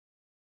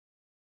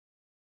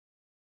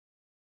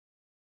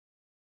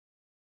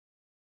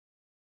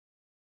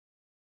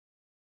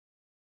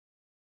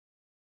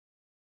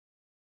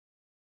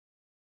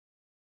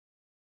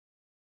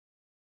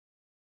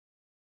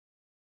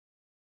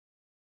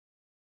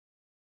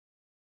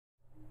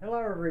Hello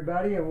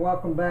everybody, and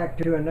welcome back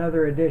to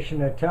another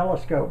edition of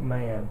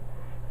TelescopeMan.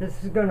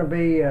 This is going to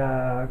be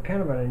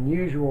kind of an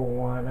unusual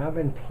one. I've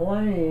been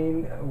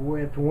playing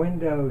with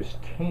Windows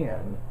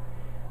 10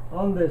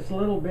 on this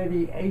little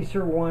bitty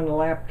AcerOne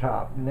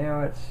laptop.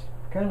 Now it's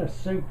kind of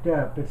souped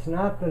up. It's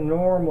not the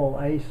normal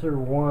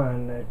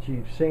AcerOne that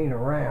you've seen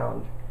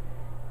around.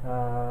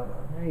 I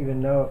don't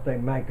even know if they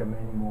make them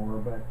anymore,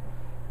 but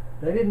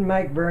they didn't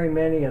make very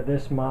many of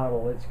this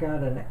model. It's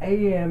got an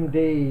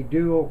AMD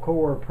dual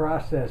core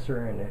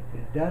processor in it.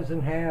 It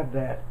doesn't have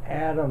that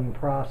Atom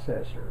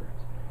processor.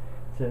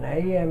 It's an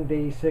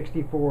AMD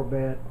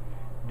 64-bit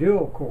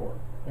dual core,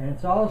 and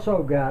it's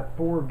also got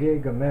 4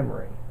 gig of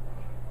memory.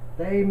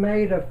 They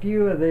made a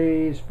few of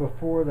these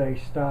before they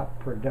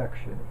stopped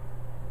production,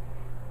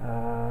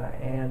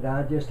 and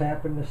I just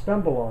happened to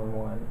stumble on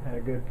one at a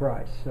good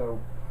price.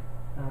 So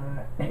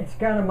it's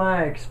kind of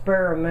my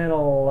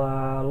experimental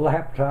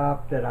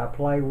laptop that I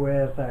play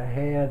with. I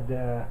had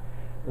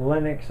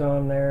Linux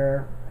on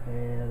there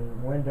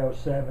and Windows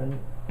 7,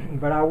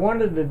 but I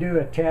wanted to do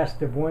a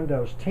test of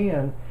Windows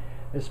 10,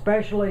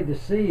 especially to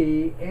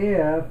see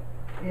if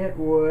it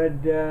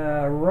would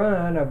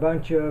run a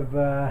bunch of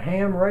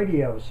ham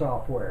radio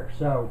software.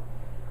 So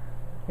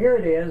here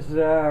it is,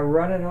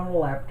 running on a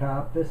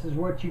laptop. This is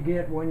what you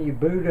get when you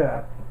boot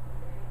up,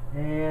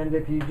 and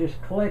if you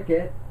just click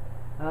it,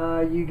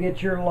 you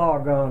get your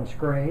logon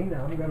screen.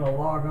 I'm going to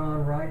log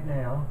on right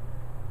now.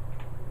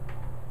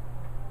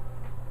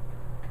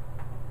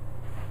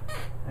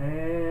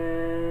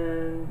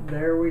 And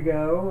there we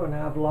go. And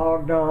I've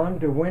logged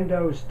on to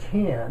Windows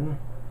 10.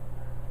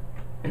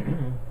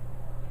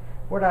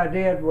 What I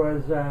did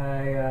was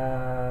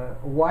I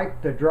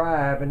wiped the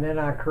drive, and then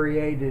I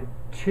created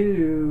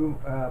 2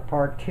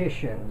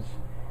 partitions.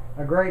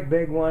 A great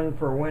big one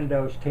for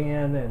Windows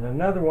 10 and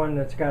another one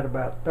that's got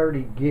about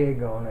 30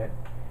 gig on it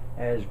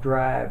as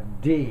drive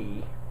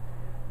D,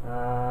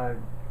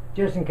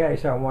 just in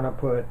case I want to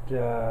put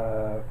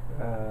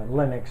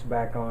Linux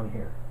back on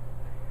here.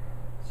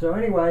 So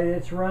anyway,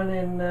 it's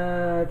running,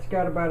 it's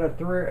got about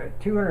a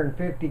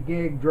 250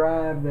 gig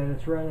drive that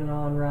it's running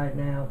on right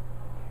now.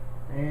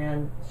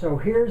 And so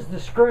here's the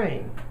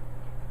screen.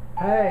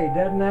 Hey,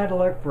 doesn't that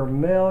look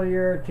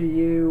familiar to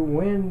you?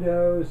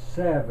 Windows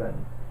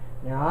 7.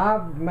 Now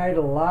I've made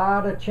a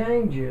lot of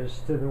changes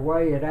to the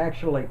way it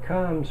actually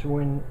comes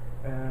when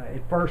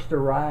it first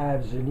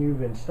arrives and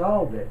you've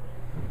installed it.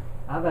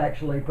 I've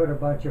actually put a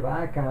bunch of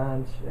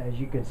icons, as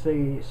you can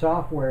see,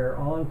 software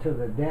onto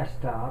the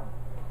desktop.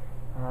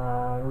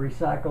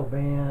 Recycle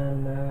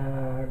Bin,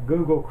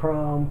 Google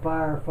Chrome,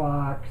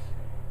 Firefox,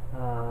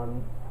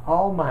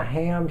 all my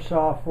ham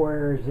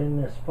software is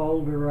in this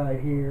folder right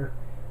here.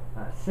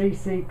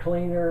 CC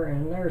Cleaner,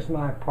 and there's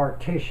my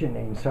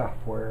partitioning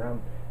software.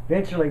 I'm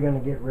eventually going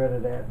to get rid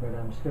of that, but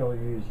I'm still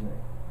using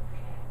it.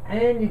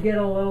 And you get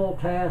a little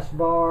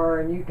taskbar,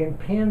 and you can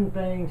pin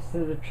things to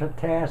the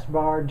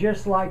taskbar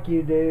just like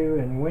you do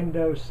in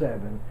Windows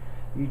 7.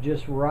 You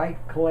just right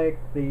click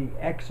the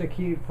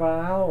execute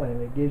file,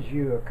 and it gives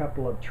you a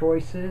couple of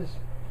choices.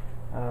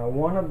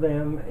 One of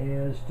them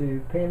is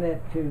to pin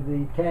it to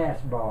the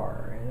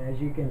taskbar, and as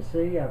you can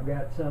see, I've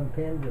got some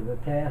pinned to the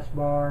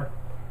taskbar,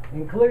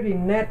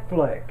 including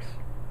Netflix.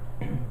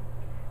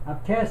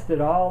 I've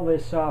tested all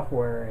this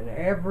software, and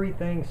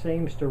everything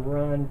seems to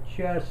run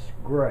just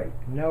great,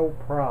 no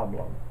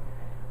problem.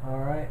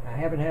 Alright, I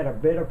haven't had a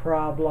bit of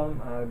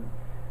problem.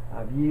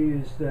 I've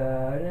used,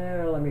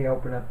 let me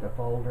open up the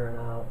folder and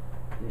I'll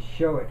just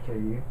show it to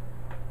you.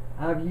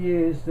 I've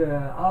used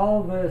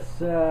all this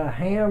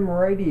ham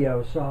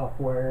radio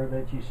software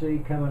that you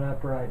see coming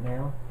up right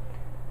now.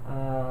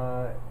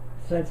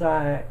 Since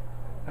I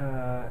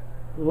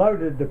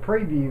loaded the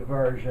preview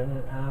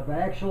version, I've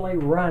actually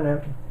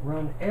run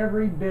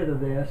every bit of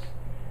this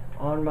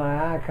on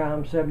my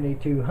ICOM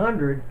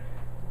 7200,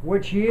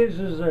 which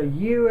uses a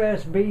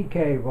USB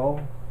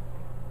cable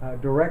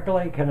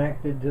directly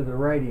connected to the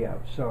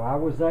radio. So I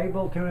was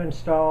able to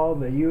install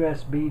the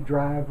USB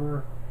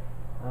driver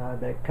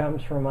that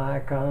comes from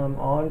ICOM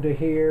onto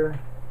here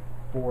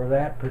for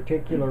that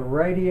particular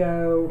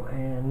radio,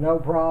 and no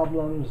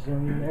problems,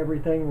 and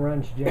everything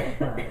runs just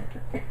fine.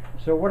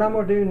 So what I'm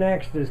going to do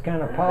next is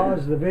kind of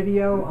pause the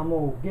video. I'm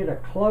going to get a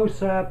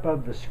close-up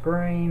of the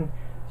screen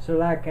so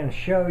that I can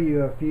show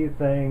you a few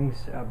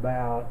things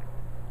about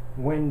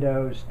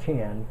Windows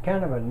 10.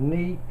 Kind of a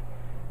neat,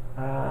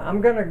 I'm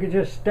going to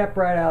just step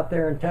right out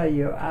there and tell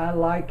you I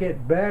like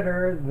it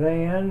better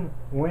than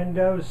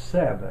Windows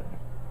 7,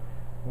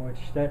 which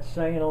that's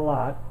saying a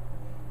lot.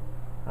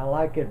 I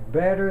like it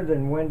better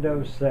than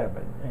Windows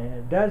 7, and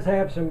it does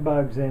have some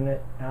bugs in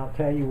it. I'll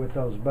tell you what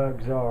those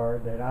bugs are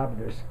that I've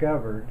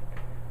discovered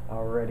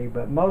already,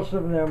 but most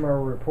of them are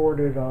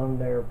reported on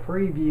their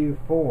preview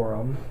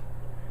forum,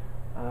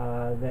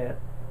 that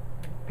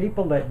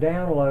people that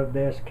download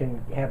this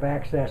can have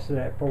access to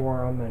that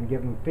forum and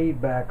give them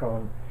feedback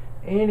on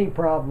any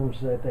problems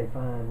that they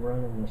find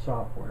running the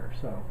software.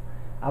 So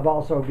I've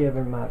also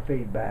given my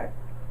feedback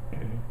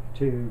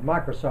to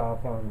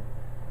Microsoft on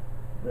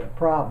the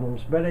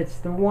problems, but it's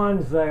the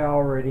ones they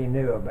already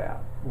knew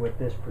about with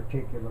this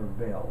particular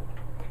build.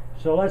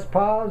 So let's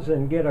pause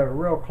and get a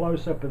real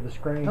close-up of the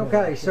screen.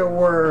 Okay,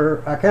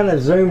 so I kind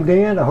of zoomed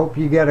in. I hope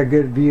you got a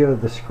good view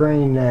of the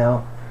screen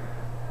now.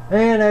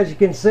 And as you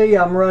can see,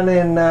 I'm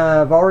running,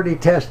 I've already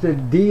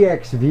tested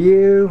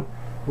DXView,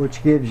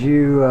 which gives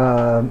you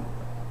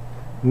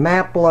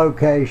map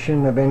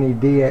location of any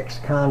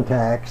DX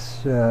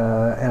contacts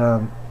and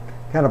a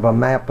kind of a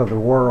map of the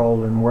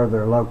world and where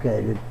they're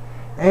located,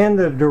 and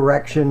the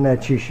direction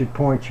that you should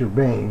point your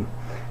beam.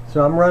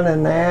 So I'm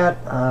running that.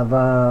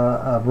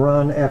 I've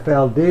run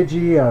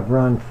FLDigi, I've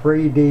run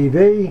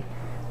FreeDV,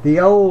 the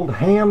old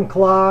ham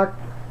clock,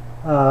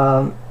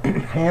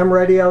 ham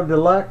radio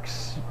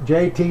deluxe,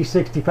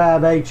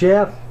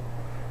 JT65HF,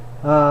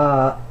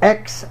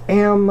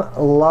 XM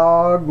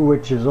log,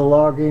 which is a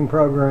logging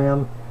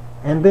program,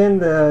 and then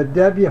the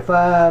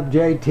W5JTX,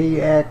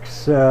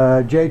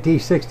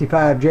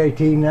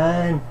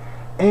 JT65JT9,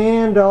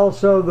 and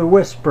also the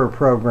Whisper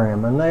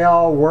program, and they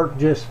all work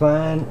just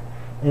fine.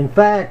 In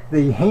fact,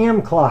 the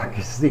ham clock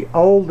is the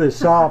oldest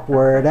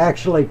software. It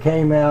actually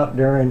came out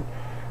during,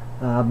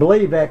 I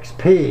believe,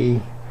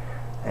 XP,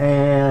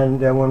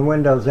 and when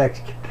Windows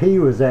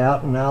XP was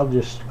out, and I'll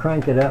just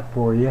crank it up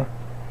for you.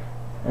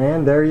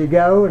 And there you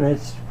go, and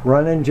it's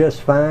running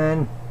just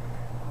fine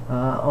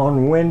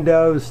on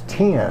Windows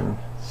 10.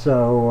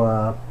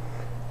 So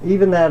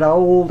even that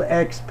old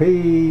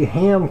XP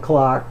ham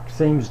clock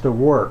seems to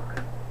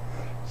work.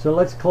 So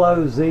let's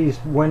close these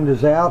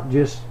windows out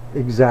just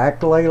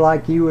exactly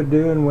like you would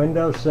do in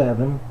Windows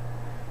 7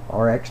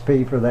 or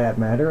XP for that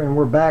matter, and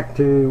we're back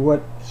to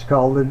what's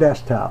called the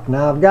desktop.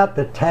 Now I've got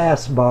the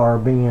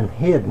taskbar being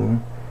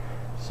hidden,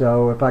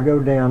 so if I go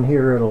down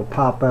here it'll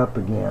pop up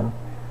again.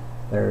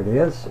 There it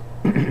is.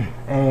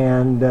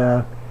 And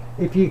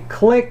if you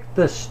click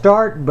the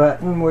start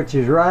button, which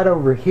is right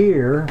over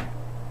here,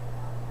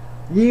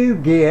 you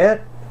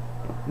get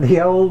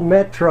the old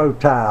Metro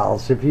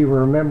tiles, if you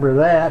remember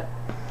that,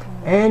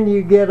 and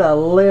you get a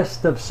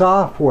list of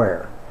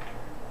software,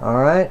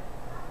 alright,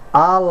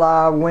 a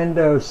la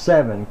Windows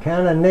 7.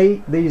 Kind of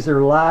neat. These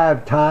are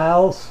live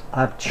tiles.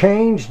 I've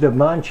changed a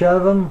bunch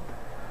of them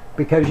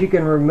because you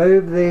can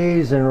remove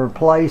these and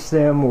replace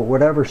them with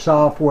whatever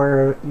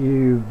software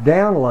you've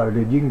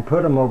downloaded. You can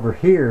put them over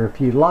here if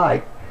you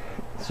like.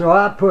 So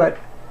I put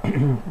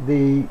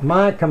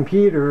my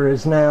computer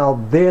is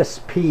now this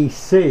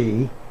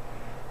PC.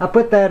 I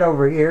put that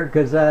over here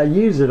because I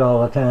use it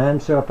all the time.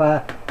 So if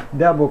I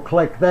double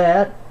click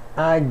that,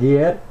 I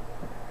get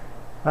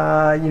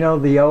you know,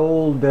 the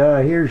old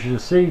here's your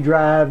C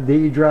drive,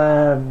 D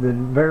drive, the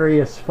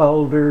various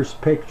folders,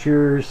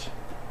 pictures,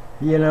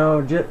 you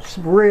know, just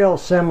real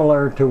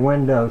similar to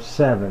Windows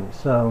 7.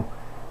 So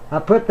I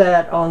put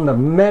that on the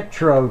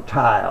Metro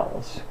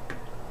tiles.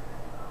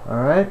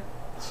 Alright,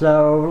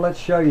 so let's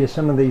show you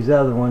some of these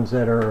other ones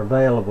that are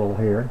available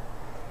here.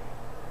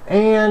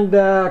 And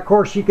of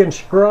course you can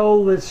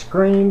scroll this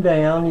screen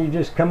down. You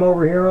just come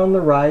over here on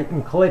the right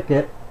and click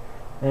it,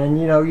 and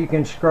you know, you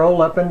can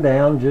scroll up and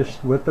down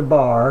just with the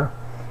bar.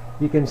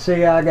 You can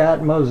see I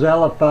got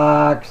Mozilla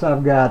Fox,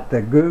 I've got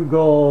the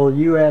Google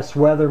US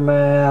weather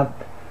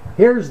map.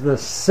 Here's the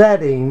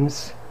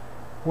settings,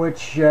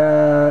 which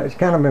is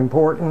kind of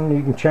important.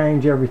 You can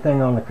change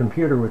everything on the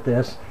computer with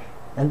this.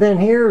 And then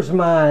here's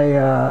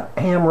my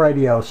ham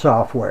radio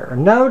software.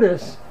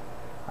 Notice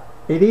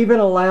it even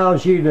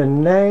allows you to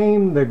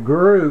name the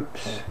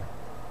groups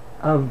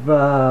of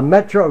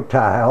Metro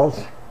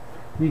tiles.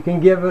 You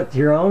can give it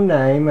your own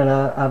name, and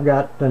I've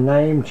got the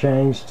name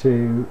changed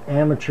to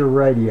amateur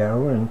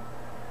radio, and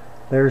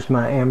there's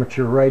my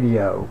amateur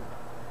radio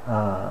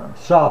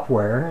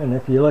software. And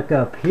if you look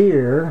up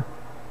here,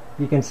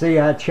 you can see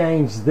I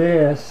changed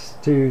this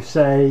to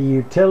say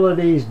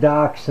utilities,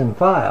 docs, and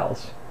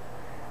files.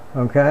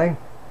 Okay,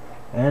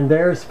 and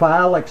there's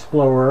File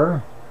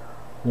Explorer.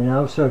 You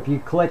know, so if you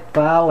click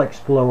File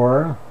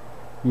Explorer,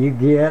 you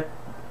get,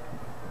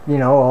 you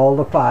know, all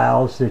the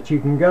files that you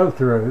can go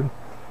through.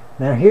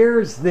 Now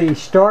here's the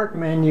Start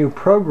Menu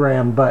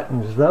program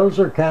buttons. Those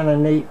are kind of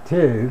neat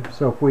too.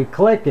 So if we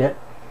click it,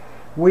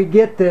 we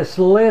get this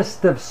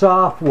list of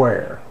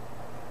software.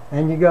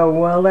 And you go,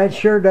 well, that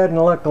sure doesn't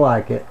look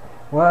like it.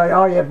 Well,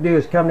 all you have to do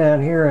is come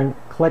down here and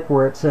click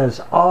where it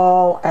says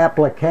All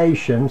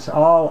Applications,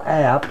 All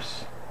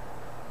Apps,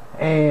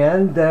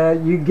 and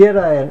you get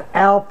an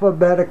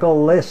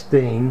alphabetical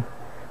listing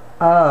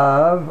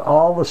of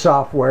all the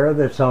software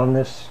that's on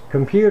this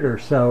computer.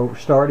 So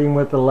starting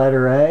with the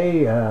letter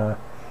A,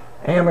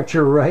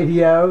 amateur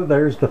radio,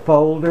 there's the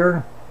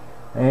folder,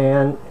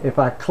 and if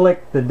I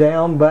click the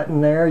down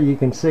button there, you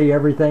can see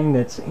everything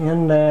that's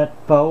in that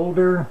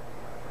folder.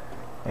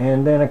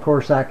 And then of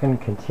course I can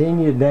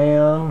continue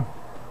down.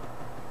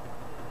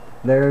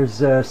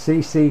 There's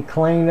CC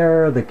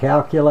Cleaner, the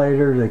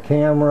calculator, the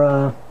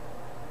camera,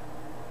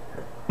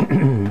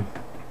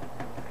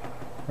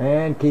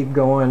 and keep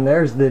going.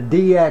 There's the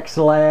DX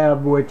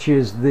Lab, which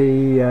is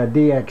the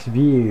DX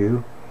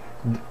View.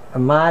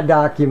 My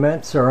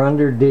documents are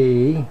under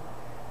D,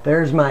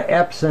 There's my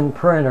Epson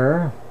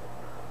printer.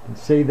 You can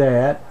see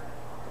that.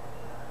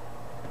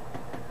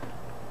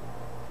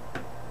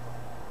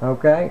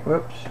 Okay,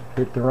 whoops,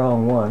 hit the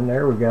wrong one.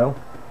 There we go.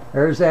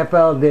 There's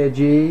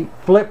FLDigi.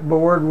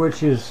 Flipboard,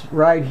 which is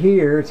right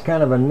here. It's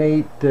kind of a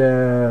neat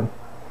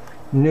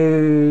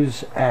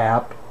news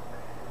app,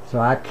 so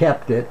I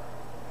kept it.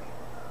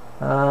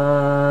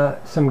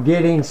 Some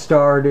getting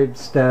started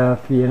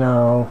stuff, you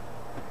know.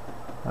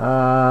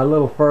 A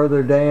little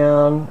further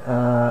down,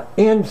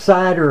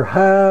 Insider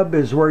Hub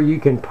is where you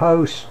can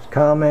post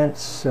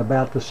comments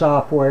about the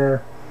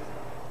software,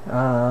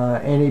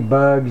 any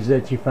bugs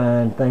that you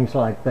find, things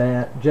like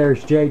that.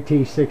 There's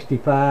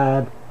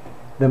JT65,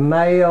 the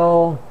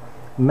mail,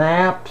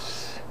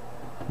 maps,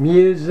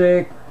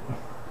 music,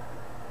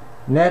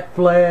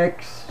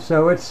 Netflix.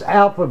 So it's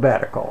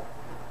alphabetical.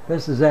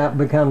 This is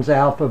becomes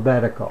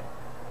alphabetical.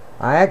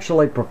 I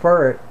actually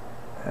prefer it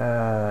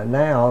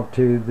now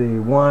to the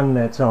one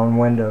that's on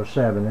Windows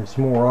 7. It's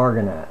more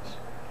organized.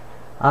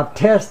 I've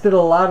tested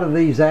a lot of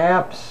these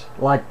apps,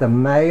 like the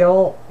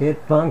mail.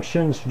 It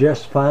functions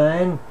just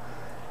fine.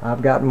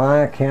 I've got my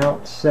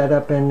account set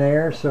up in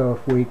there, so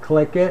if we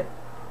click it,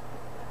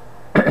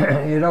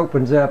 it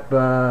opens up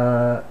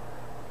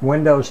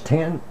Windows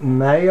 10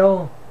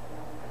 mail.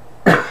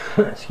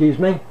 Excuse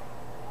me.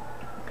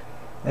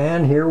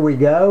 And here we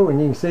go, and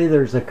you can see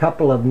there's a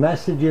couple of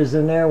messages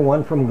in there,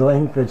 one from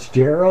Glenn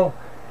Fitzgerald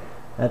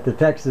at the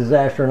Texas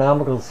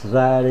Astronomical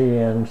Society,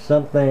 and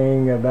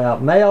something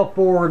about mail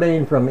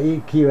forwarding from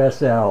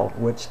EQSL,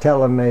 which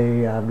telling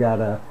me I've got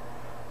a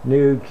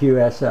new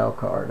QSL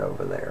card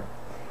over there.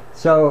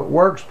 So it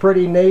works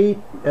pretty neat.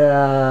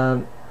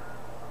 If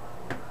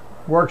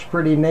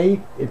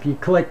you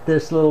click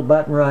this little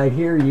button right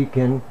here, you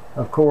can,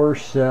 of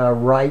course,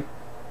 write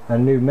a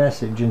new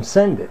message and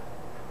send it.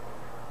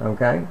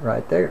 Okay,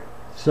 right there.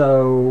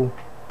 So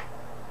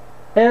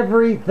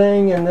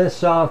everything in this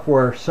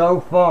software so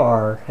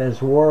far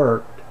has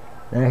worked.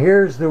 Now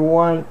here's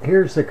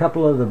a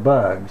couple of the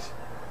bugs.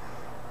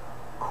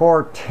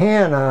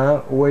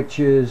 Cortana, which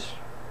is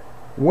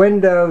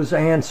Windows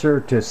answer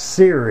to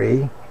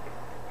Siri,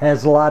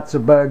 has lots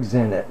of bugs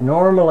in it.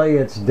 Normally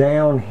it's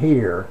down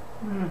here,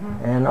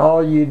 and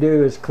all you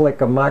do is click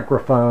a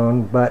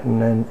microphone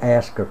button and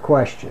ask a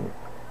question,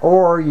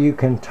 or you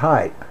can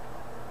type.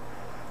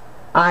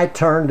 I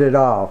turned it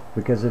off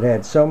because it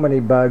had so many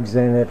bugs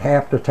in it.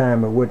 Half the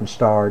time it wouldn't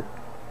start,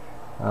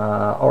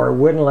 or it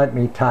wouldn't let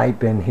me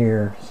type in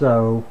here.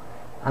 So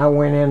I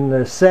went in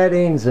the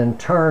settings and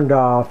turned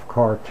off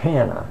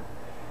Cortana.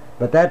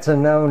 But that's a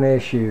known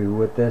issue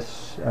with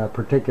this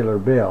particular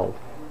build.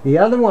 The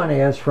other one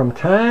is, from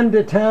time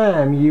to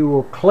time you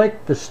will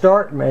click the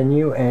start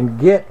menu and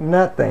get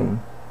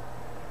nothing.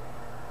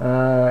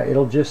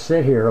 It'll just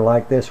sit here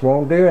like this,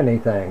 won't do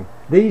anything.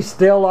 These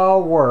still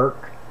all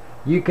work.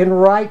 You can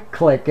right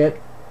click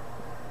it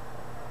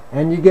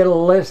and you get a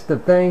list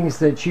of things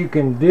that you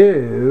can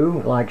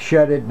do, like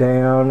shut it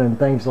down and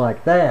things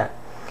like that.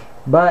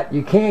 But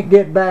you can't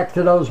get back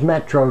to those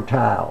metro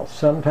tiles.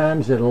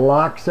 Sometimes it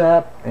locks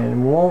up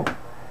and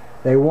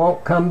they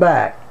won't come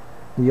back.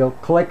 You'll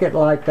click it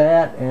like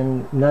that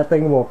and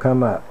nothing will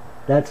come up.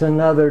 That's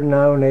another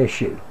known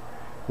issue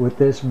with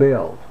this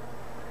build.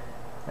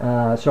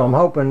 So I'm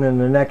hoping in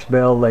the next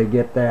build they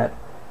get that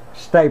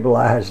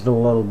stabilized a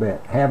little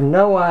bit. Have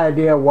no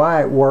idea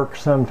why it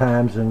works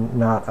sometimes and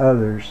not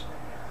others.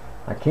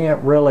 I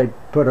can't really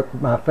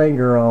put my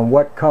finger on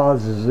what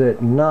causes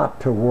it not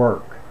to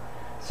work.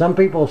 Some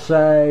people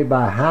say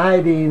by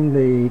hiding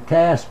the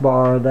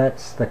taskbar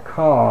that's the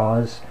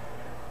cause,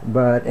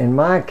 but in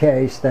my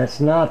case that's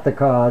not the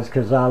cause,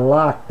 because I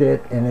locked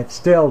it and it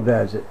still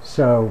does it.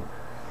 So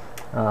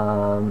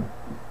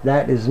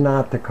that is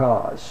not the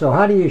cause. So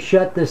how do you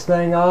shut this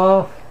thing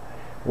off?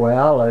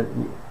 Well,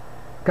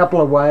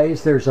 couple of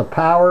ways. There's a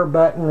power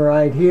button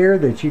right here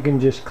that you can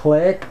just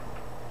click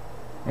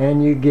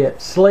and you get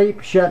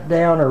sleep, shut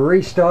down, or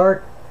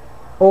restart,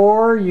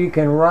 or you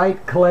can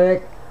right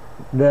click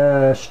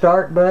the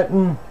start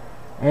button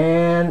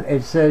and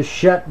it says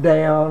shut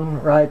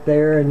down right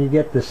there, and you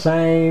get the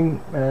same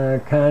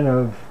kind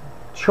of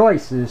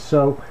choices.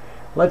 So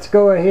let's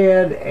go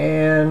ahead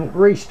and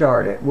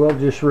restart it. We'll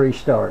just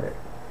restart it.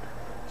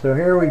 So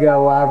here we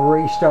go. I've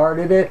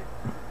restarted it.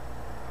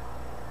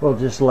 We'll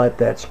just let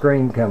that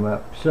screen come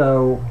up.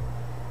 So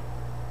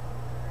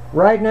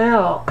right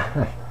now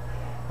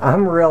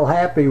I'm real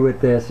happy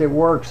with this. It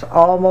works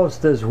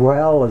almost as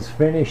well as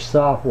finished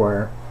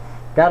software.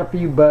 Got a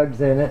few bugs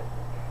in it,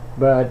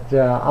 but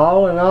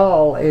all in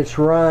all, it's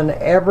run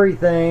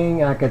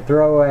everything I could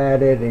throw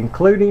at it,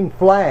 including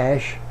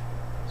Flash.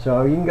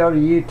 So you can go to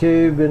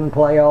YouTube and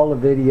play all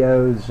the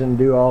videos and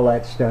do all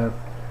that stuff,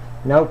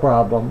 no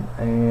problem,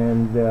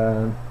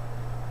 and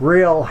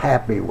real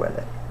happy with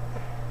it.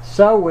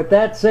 So with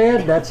that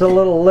said, that's a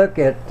little look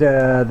at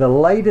the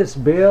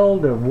latest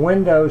build of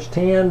Windows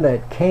 10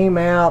 that came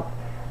out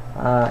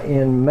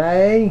in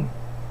May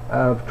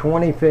of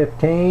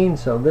 2015.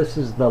 So this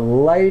is the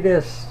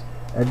latest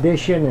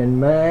edition in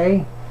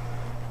May,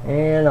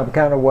 and I'm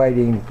kind of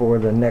waiting for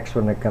the next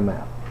one to come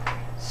out.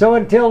 So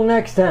until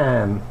next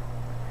time,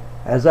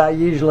 as I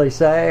usually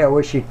say, I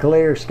wish you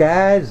clear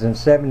skies in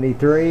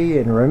 73,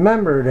 and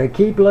remember to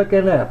keep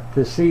looking up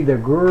to see the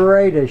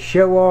greatest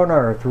show on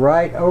earth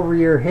right over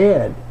your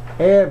head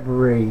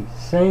every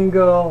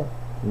single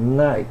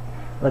night.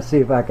 Let's see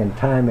if I can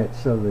time it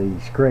so the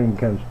screen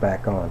comes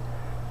back on.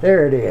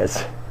 There it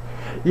is.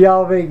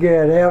 Y'all be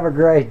good. Have a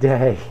great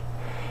day.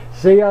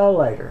 See y'all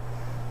later.